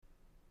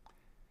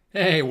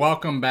Hey,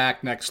 welcome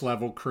back, Next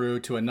Level Crew,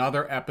 to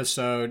another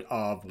episode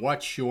of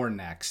What's Your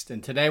Next.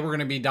 And today we're going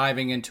to be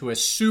diving into a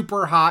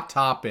super hot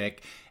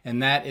topic,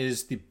 and that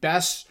is the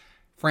best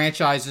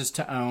franchises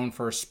to own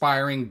for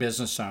aspiring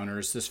business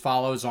owners. This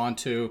follows on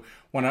to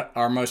one of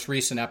our most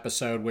recent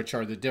episode, which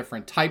are the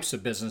different types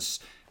of businesses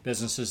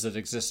that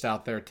exist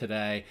out there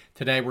today.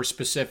 Today we're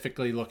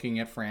specifically looking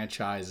at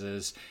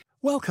franchises.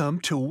 Welcome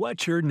to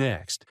What's Your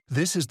Next.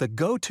 This is the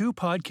go-to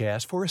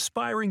podcast for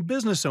aspiring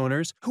business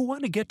owners who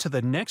want to get to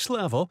the next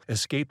level,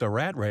 escape the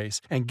rat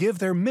race, and give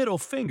their middle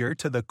finger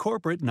to the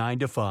corporate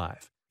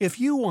 9-to-5.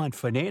 If you want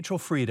financial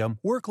freedom,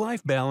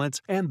 work-life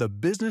balance, and the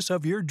business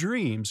of your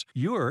dreams,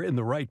 you're in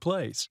the right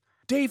place.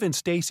 Dave and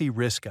Stacy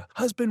Riska,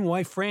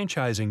 husband-wife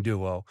franchising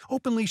duo,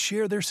 openly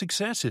share their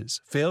successes,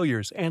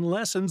 failures, and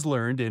lessons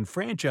learned in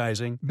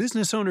franchising,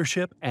 business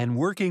ownership, and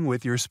working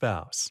with your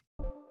spouse.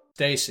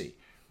 Stacy,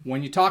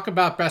 when you talk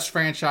about best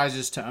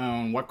franchises to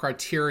own, what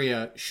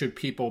criteria should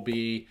people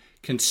be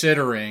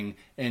considering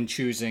in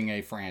choosing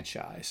a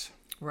franchise?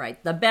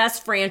 Right. The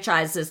best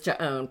franchises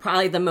to own.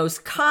 Probably the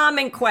most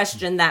common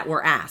question that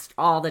we're asked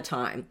all the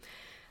time.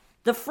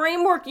 The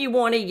framework you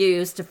want to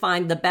use to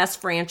find the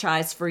best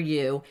franchise for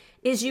you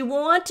is you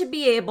want to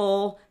be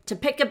able to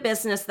pick a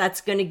business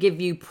that's going to give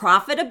you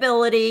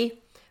profitability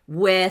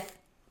with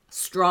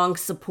strong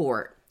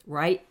support,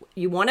 right?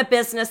 You want a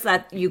business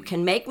that you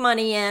can make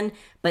money in,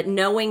 but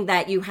knowing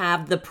that you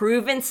have the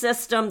proven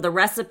system, the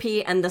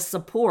recipe, and the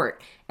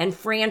support. And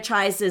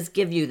franchises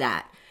give you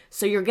that.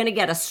 So you're going to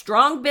get a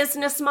strong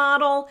business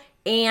model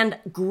and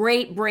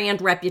great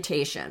brand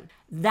reputation.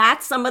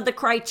 That's some of the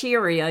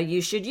criteria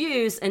you should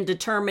use in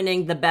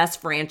determining the best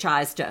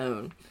franchise to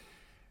own.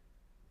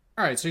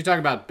 All right, so you talk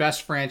about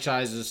best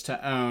franchises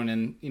to own,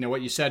 and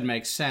what you said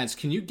makes sense.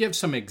 Can you give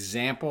some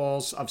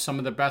examples of some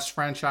of the best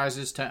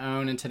franchises to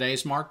own in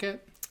today's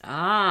market?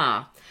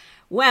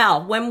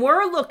 Well, when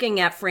we're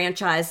looking at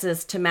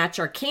franchises to match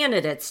our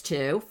candidates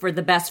to for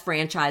the best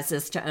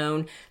franchises to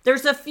own,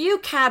 there's a few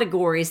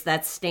categories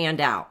that stand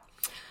out.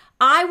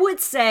 I would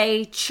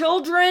say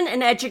children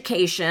and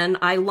education,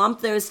 I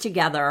lump those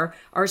together,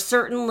 are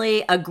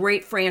certainly a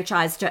great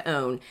franchise to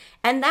own.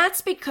 And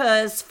that's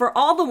because for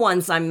all the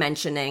ones I'm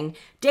mentioning,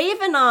 Dave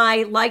and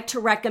I like to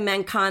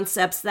recommend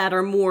concepts that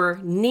are more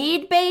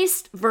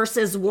need-based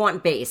versus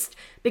want-based.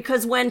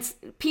 Because when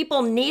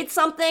people need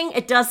something,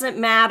 it doesn't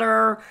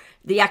matter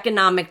the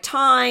economic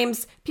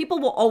times, people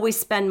will always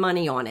spend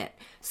money on it.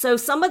 So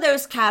some of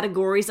those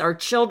categories are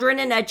children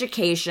and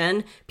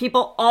education.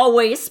 People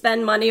always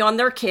spend money on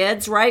their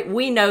kids, right?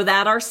 We know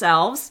that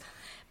ourselves.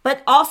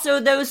 But also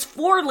those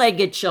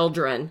four-legged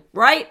children,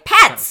 right?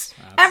 Pets.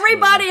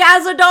 Everybody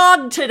has a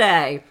dog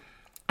today.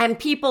 And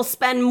people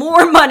spend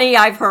more money,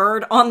 I've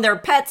heard, on their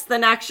pets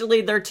than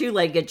actually their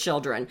two-legged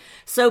children.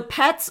 So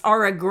pets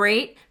are a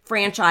great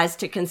franchise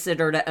to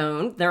consider to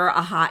own. They're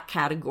a hot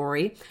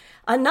category.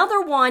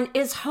 Another one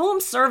is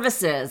home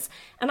services.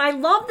 And I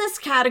love this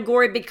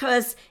category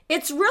because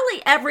it's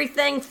really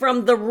everything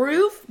from the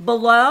roof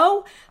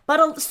below,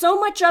 but so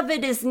much of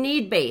it is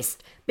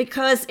need-based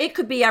because it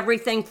could be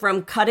everything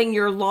from cutting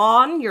your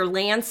lawn, your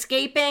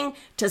landscaping,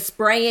 to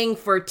spraying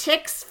for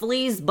ticks,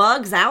 fleas,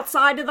 bugs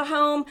outside of the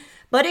home.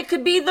 But it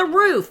could be the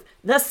roof,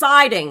 the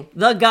siding,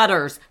 the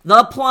gutters,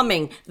 the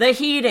plumbing, the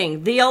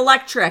heating, the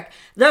electric,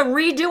 the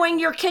redoing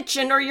your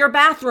kitchen or your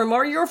bathroom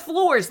or your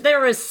floors.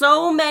 There is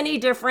so many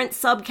different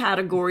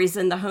subcategories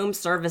in the home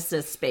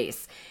services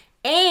space.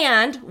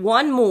 And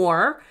one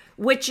more,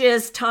 which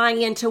is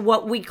tying into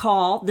what we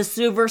call the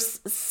silver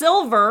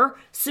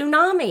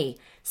tsunami,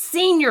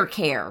 senior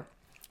care.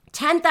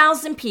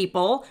 10,000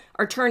 people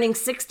are turning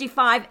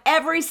 65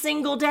 every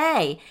single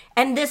day,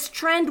 and this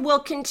trend will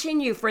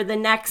continue for the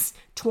next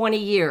 20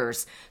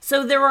 years.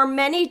 So there are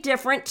many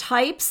different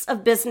types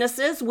of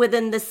businesses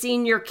within the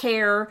senior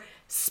care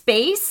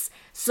space.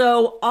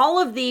 So all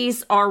of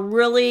these are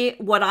really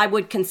what I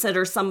would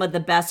consider some of the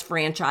best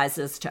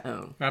franchises to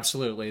own.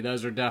 Absolutely.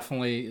 Those are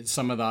definitely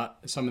some of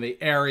the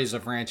areas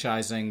of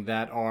franchising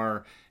that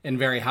are in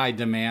very high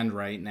demand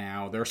right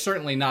now. They're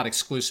certainly not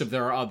exclusive.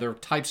 There are other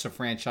types of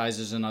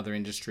franchises in other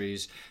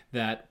industries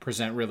that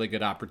present really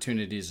good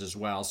opportunities as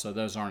well. So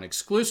those aren't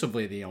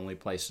exclusively the only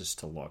places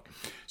to look.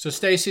 So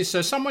Stacy,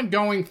 someone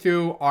going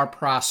through our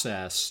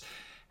process,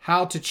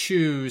 how to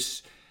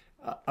choose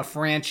a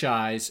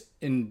franchise,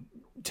 and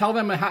tell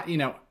them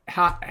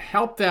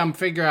help them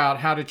figure out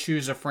how to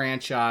choose a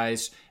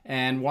franchise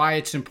and why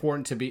it's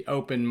important to be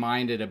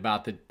open-minded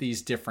about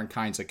these different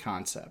kinds of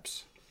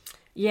concepts.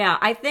 Yeah,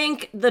 I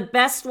think the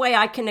best way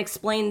I can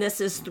explain this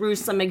is through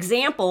some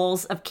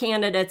examples of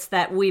candidates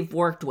that we've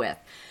worked with.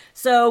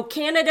 So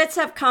candidates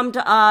have come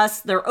to us,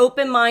 they're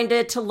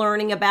open-minded to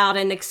learning about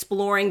and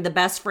exploring the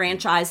best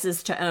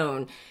franchises to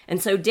own.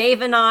 And so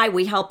Dave and I,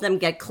 we help them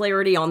get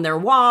clarity on their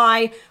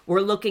why.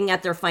 We're looking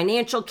at their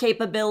financial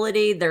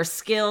capability, their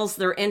skills,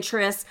 their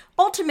interests,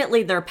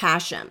 ultimately their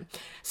passion.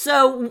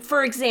 So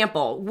for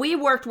example, we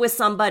worked with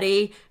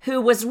somebody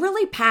who was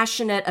really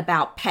passionate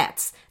about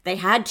pets. They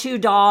had 2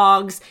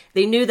 dogs.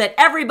 They knew that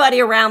everybody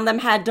around them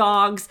had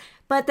dogs.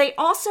 but they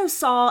also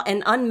saw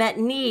an unmet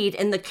need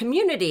in the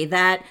community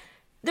that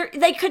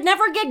they could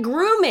never get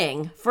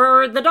grooming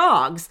for the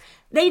dogs.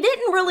 They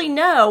didn't really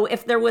know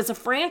if there was a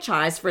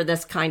franchise for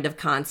this kind of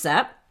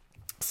concept.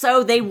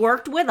 So they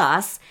worked with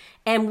us,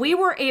 and we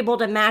were able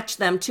to match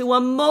them to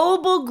a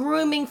mobile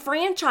grooming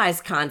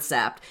franchise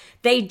concept.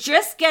 They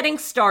just getting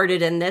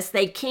started in this.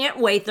 They can't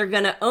wait. They're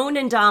going to own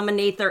and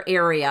dominate their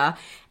area.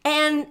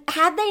 And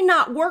had they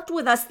not worked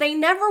with us, they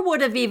never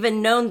would have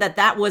even known that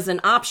that was an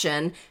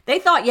option. They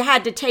thought you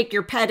had to take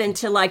your pet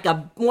into like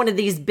one of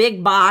these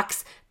big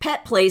box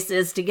pet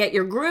places to get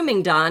your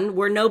grooming done,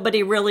 where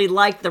nobody really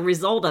liked the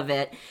result of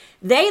it.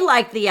 They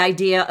like the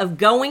idea of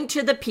going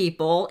to the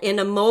people in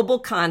a mobile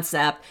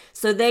concept,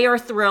 so they are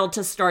thrilled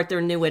to start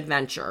their new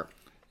adventure.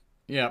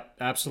 Yeah,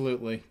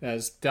 absolutely.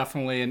 That's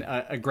definitely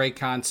a great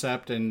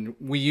concept, and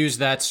we use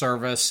that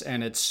service,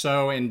 and it's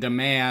so in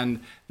demand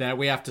that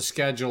we have to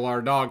schedule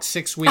our dog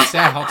 6 weeks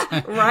out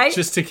right?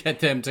 just to get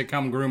them to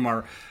come groom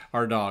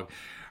our dog.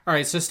 All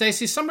right, so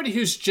Stacy, somebody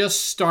who's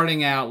just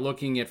starting out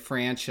looking at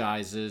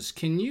franchises,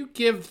 can you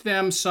give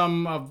them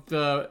some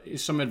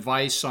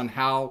advice on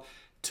how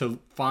to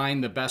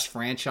find the best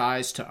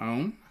franchise to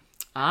own?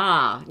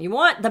 You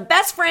want the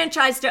best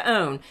franchise to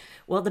own.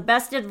 Well, the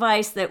best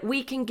advice that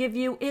we can give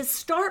you is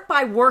start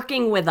by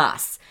working with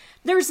us.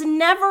 There's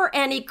never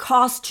any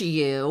cost to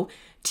you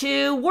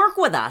to work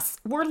with us.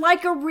 We're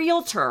like a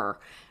realtor.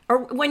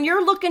 Or when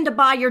you're looking to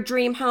buy your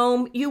dream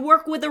home, you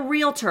work with a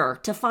realtor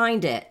to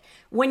find it.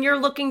 When you're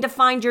looking to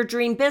find your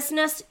dream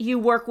business, you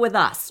work with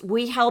us.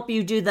 We help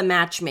you do the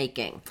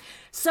matchmaking.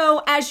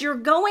 So as you're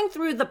going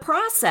through the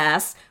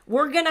process,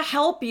 we're going to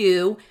help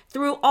you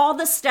through all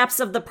the steps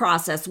of the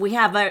process. We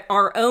have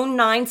our own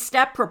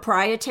 9-step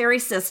proprietary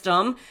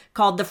system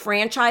called the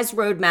Franchise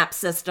Roadmap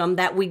System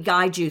that we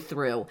guide you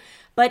through.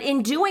 But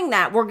in doing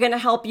that, we're going to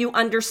help you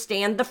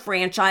understand the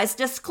franchise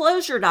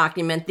disclosure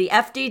document, the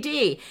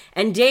FDD.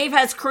 And Dave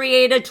has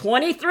created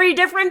 23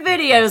 different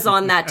videos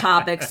on that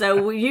topic,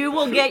 so you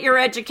will get your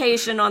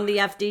education on the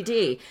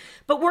FDD.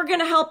 But we're going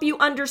to help you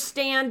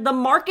understand the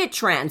market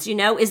trends. You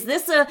know, is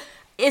this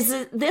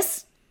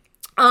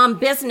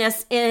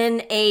business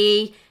in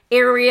a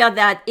area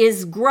that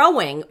is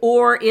growing,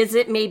 or is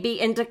it maybe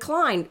in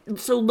decline?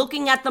 So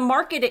looking at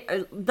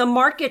the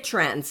market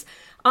trends.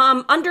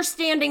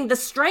 Understanding the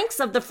strengths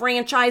of the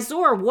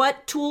franchisor,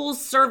 what tools,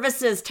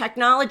 services,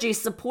 technology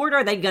support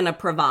are they going to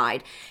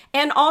provide?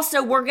 And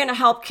also, we're going to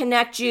help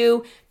connect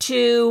you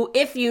to,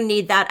 if you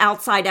need that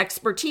outside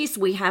expertise,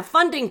 we have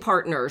funding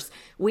partners.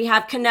 We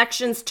have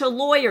connections to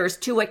lawyers,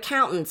 to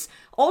accountants.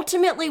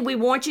 Ultimately, we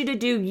want you to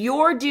do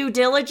your due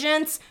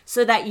diligence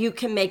so that you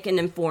can make an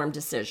informed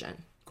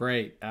decision.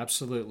 Great.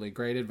 Absolutely.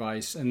 Great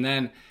advice. And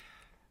then,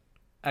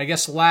 I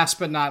guess last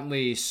but not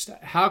least,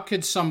 how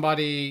could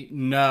somebody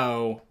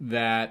know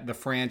that the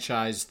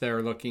franchise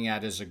they're looking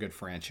at is a good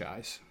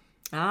franchise?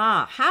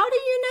 How do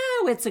you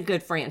know it's a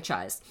good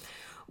franchise?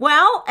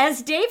 Well,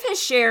 as Dave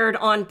has shared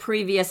on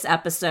previous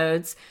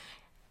episodes,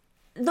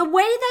 the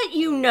way that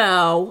you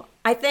know,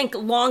 I think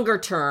longer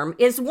term,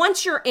 is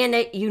once you're in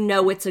it, you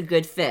know it's a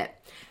good fit.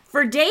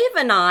 For Dave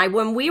and I,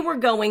 when we were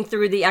going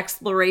through the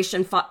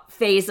exploration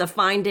phase of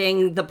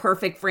finding the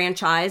perfect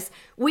franchise,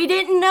 we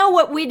didn't know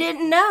what we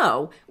didn't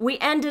know. We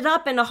ended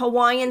up in a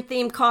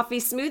Hawaiian-themed coffee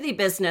smoothie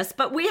business,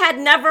 but we had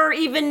never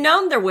even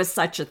known there was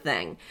such a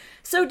thing.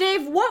 So,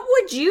 Dave, what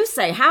would you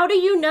say? How do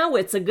you know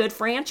it's a good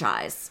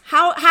franchise?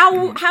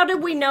 How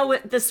did we know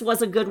this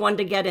was a good one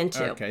to get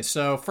into? Okay,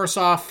 so first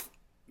off,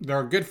 there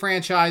are good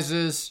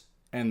franchises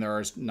and there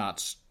are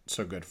not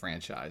so good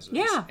franchises.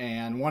 Yeah.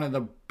 And one of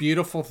the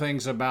beautiful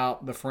things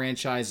about the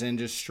franchise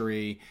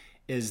industry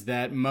is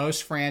that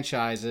most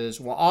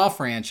franchises, well, all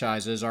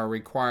franchises are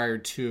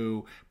required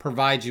to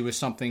provide you with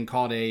something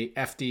called a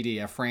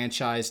FDD, a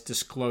franchise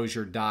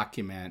disclosure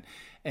document.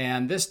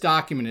 And this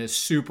document is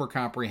super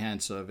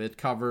comprehensive. It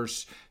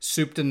covers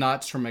soup to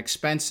nuts from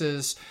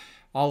expenses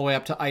all the way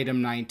up to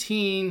item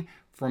 19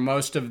 for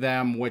most of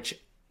them, which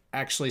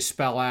actually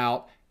spell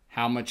out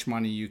how much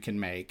money you can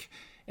make.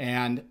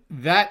 And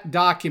that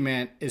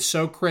document is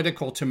so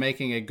critical to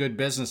making a good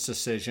business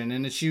decision.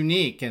 And it's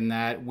unique in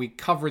that we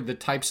covered the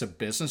types of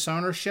business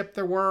ownership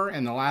there were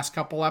in the last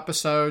couple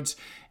episodes.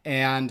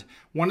 And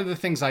one of the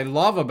things I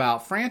love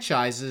about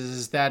franchises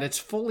is that it's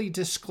fully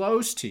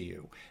disclosed to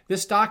you.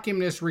 This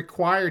document is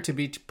required to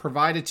be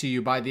provided to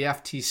you by the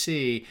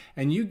FTC,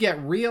 and you get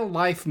real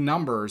life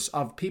numbers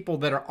of people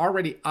that are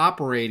already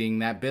operating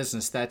that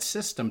business, that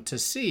system, to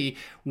see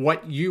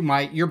what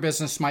your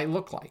business might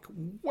look like.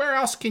 Where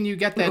else can you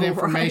get that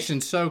information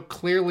so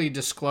clearly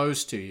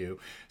disclosed to you?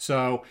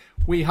 So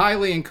we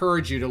highly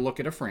encourage you to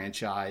look at a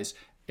franchise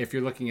if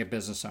you're looking at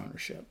business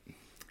ownership.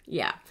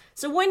 Yeah.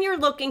 So when you're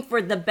looking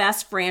for the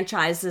best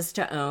franchises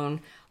to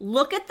own,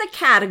 look at the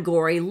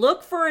category,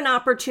 look for an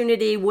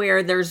opportunity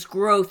where there's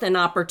growth and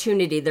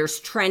opportunity, there's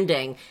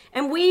trending.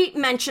 And we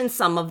mentioned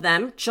some of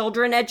them: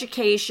 children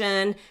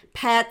education,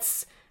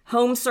 pets,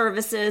 home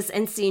services,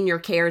 and senior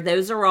care.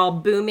 Those are all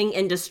booming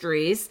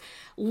industries.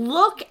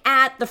 Look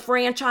at the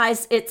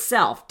franchise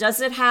itself.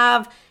 Does it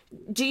have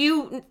Do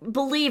you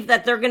believe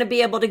that they're going to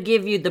be able to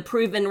give you the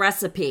proven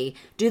recipe?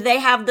 Do they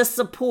have the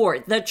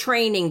support, the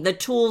training, the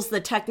tools,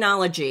 the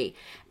technology?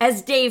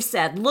 As Dave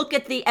said, look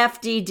at the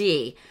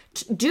FDD.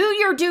 Do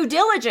your due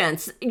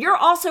diligence. You're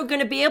also going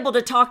to be able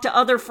to talk to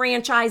other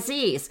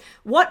franchisees.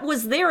 What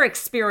was their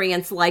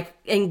experience like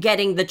in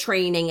getting the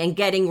training and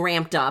getting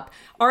ramped up?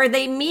 Are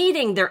they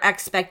meeting their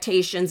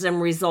expectations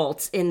and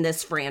results in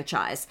this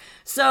franchise?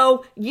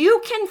 So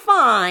you can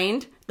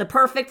find the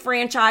perfect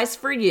franchise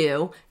for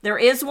you. There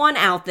is one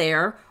out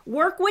there.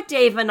 Work with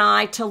Dave and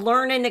I to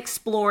learn and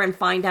explore and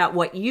find out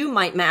what you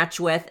might match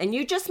with, and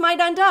you just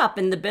might end up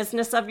in the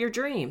business of your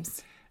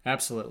dreams.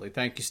 Absolutely.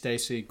 Thank you,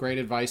 Stacy. Great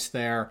advice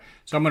there.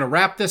 So I'm going to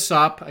wrap this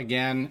up.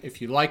 Again,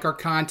 if you like our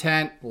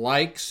content,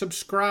 like,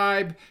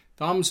 subscribe,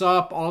 thumbs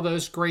up, all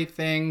those great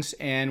things,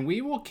 and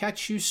we will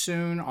catch you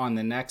soon on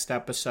the next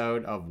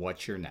episode of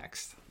What's Your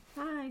Next.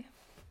 Bye.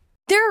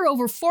 There are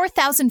over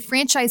 4,000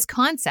 franchise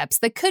concepts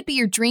that could be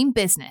your dream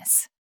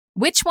business.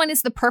 Which one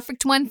is the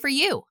perfect one for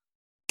you?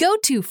 Go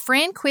to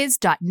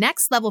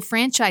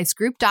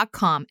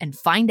franquiz.nextlevelfranchisegroup.com and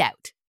find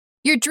out.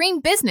 Your dream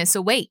business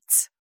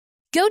awaits.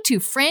 Go to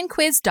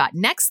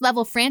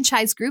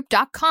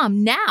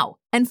franquiz.nextlevelfranchisegroup.com now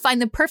and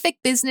find the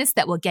perfect business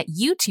that will get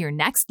you to your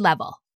next level.